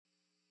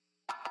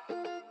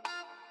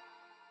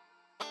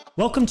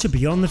Welcome to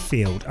Beyond the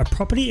Field, a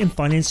property and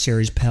finance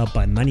series powered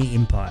by Money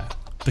Empire.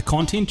 The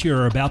content you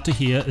are about to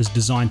hear is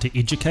designed to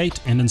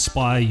educate and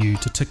inspire you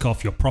to tick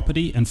off your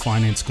property and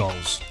finance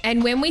goals.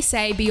 And when we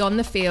say beyond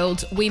the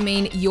field, we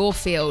mean your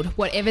field,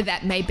 whatever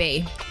that may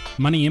be.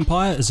 Money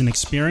Empire is an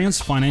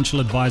experienced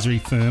financial advisory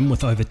firm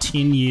with over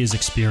 10 years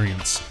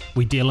experience.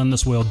 We deal in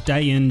this world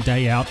day in,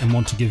 day out and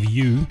want to give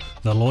you,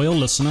 the loyal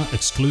listener,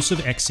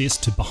 exclusive access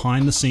to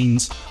behind the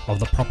scenes of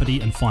the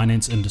property and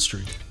finance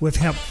industry. We've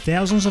helped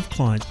thousands of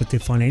clients with their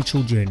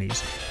financial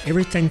journeys,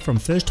 everything from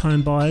first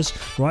home buyers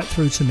right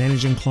through to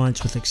managing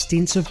clients with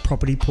extensive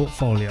property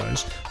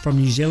portfolios from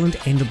New Zealand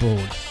and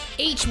abroad.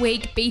 Each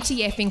week,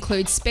 BTF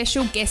includes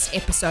special guest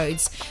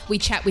episodes. We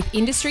chat with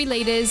industry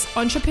leaders,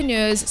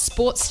 entrepreneurs,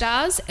 sports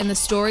stars, and the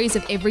stories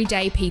of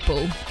everyday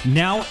people.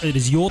 Now it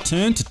is your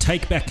turn to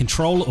take back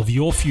control of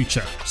your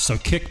future, so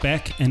kick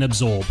back and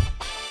absorb.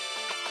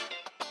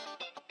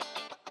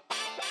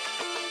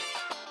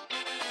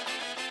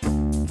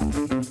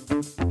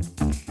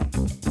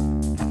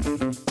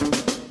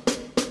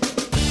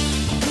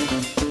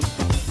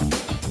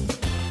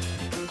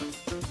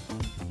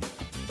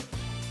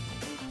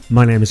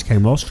 My name is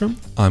Kane Wallstrom.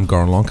 I'm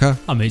Goran Lonka.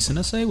 I'm Ethan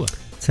Asewa.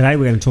 Today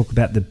we're going to talk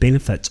about the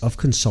benefits of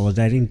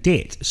consolidating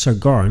debt. So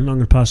Goran, I'm going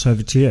to pass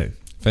over to you.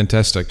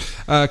 Fantastic.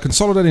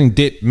 Consolidating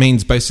debt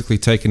means basically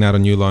taking out a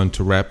new loan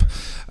to wrap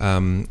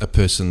a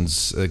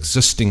person's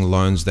existing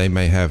loans they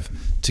may have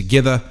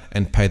together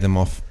and pay them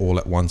off all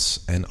at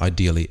once and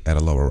ideally at a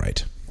lower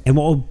rate. And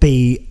what would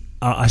be,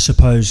 I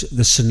suppose,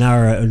 the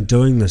scenario in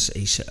doing this,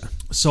 Isa?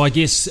 So I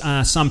guess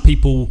some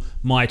people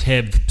might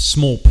have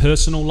small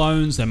personal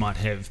loans. They might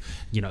have,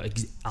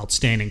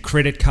 outstanding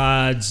credit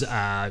cards,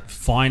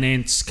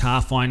 finance,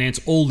 car finance,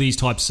 all these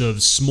types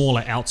of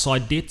smaller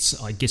outside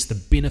debts. I guess the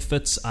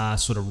benefits are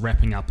sort of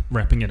wrapping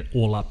it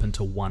all up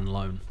into one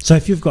loan. So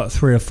if you've got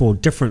 3 or 4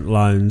 different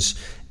loans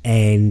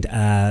and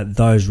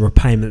those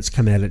repayments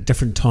come out at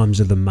different times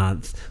of the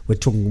month, we're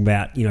talking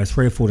about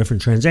 3 or 4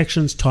 different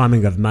transactions,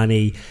 timing of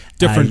money,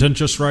 different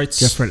interest rates,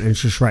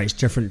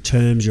 different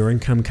terms, your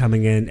income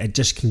coming in. It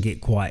just can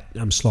get quite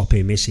sloppy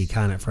and messy,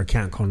 can't it, for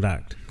account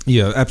conduct?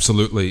 Yeah,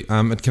 absolutely.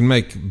 It can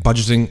make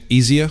budgeting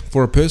easier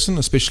for a person,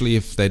 especially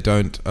if they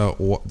don't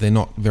or they're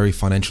not very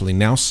financially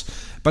nous.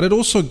 But it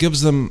also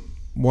gives them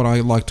what I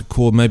like to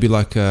call maybe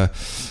like a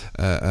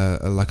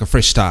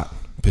fresh start,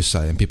 per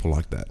se, and people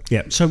like that.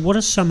 Yeah. So what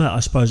are some, I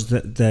suppose,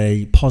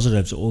 the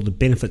positives or the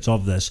benefits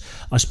of this?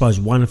 I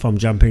suppose one, if I'm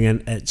jumping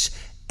in, it's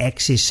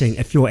accessing,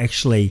 if you're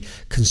actually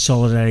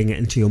consolidating it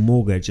into your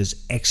mortgage, is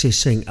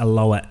accessing a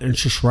lower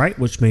interest rate,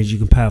 which means you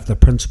can pay off the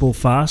principal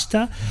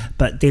faster.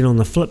 But then on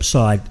the flip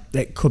side,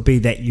 that could be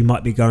that you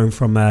might be going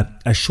from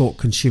a short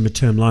consumer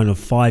term loan of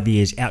 5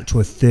 years out to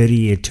a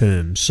 30-year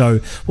term. So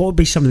what would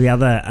be some of the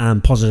other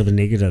positive and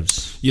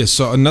negatives? Yes,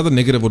 so another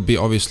negative would be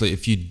obviously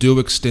if you do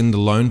extend the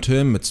loan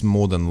term, it's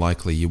more than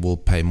likely you will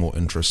pay more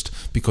interest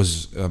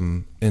because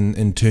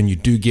in turn you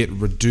do get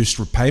reduced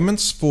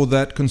repayments for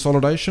that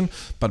consolidation,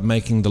 but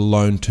making the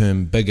loan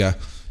term bigger,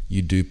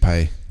 you do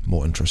pay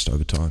more interest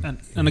over time.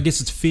 And I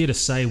guess it's fair to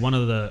say one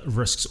of the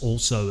risks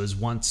also is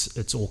once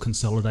it's all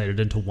consolidated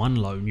into one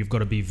loan, you've got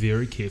to be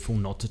very careful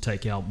not to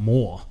take out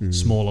more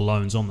smaller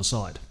loans on the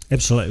side.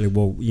 Absolutely.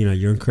 Well,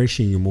 you're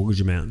increasing your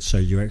mortgage amount, so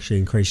you're actually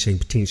increasing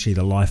potentially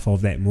the life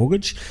of that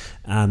mortgage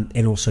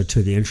and also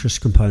to the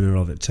interest component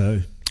of it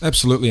too.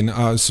 Absolutely. And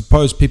I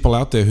suppose people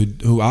out there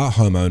who are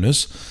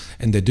homeowners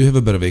and they do have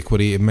a bit of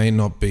equity, it may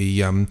not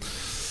be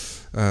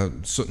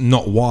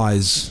not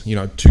wise,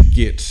 to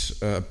get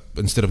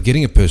instead of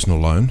getting a personal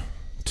loan,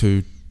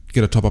 to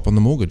get a top up on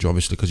the mortgage,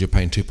 obviously, because you're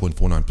paying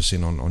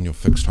 2.49% on your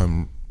fixed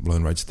home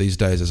loan rates these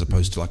days, as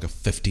opposed to like a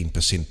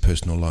 15%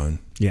 personal loan.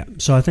 Yeah.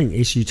 So I think,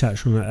 you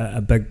touched on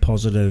a big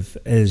positive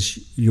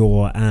is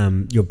your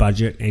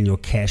budget and your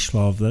cash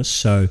flow of this.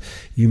 So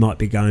you might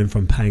be going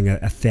from paying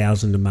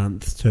 $1,000 a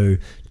month to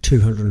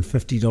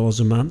 $250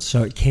 a month.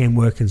 So it can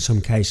work in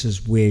some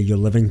cases where you're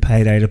living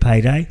payday to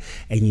payday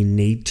and you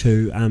need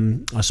to,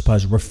 I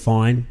suppose,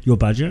 refine your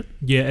budget.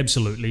 Yeah,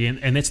 absolutely.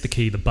 And that's the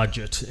key, the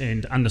budget,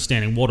 and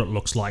understanding what it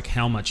looks like,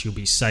 how much you'll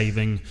be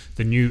saving,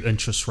 the new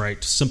interest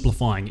rate,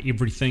 simplifying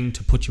everything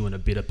to put you in a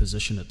better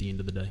position at the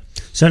end of the day.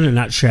 So in a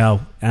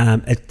nutshell,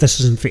 this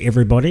isn't for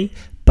everybody,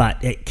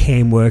 but it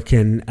can work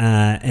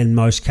in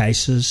most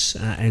cases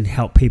and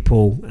help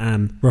people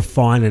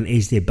refine and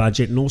ease their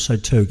budget, and also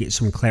to get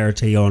some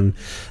clarity on,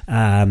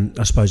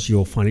 I suppose,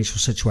 your financial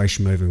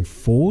situation moving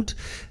forward.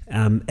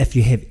 If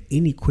you have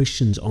any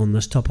questions on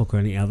this topic or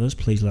any others,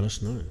 please let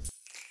us know.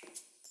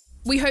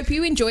 We hope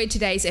you enjoyed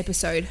today's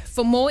episode.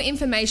 For more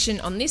information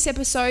on this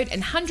episode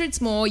and hundreds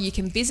more, you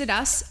can visit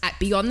us at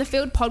Beyond the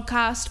Field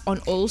Podcast on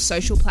all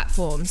social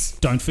platforms.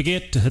 Don't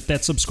forget to hit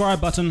that subscribe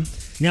button.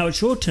 Now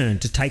it's your turn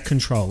to take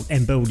control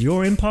and build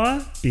your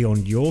empire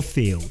beyond your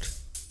field.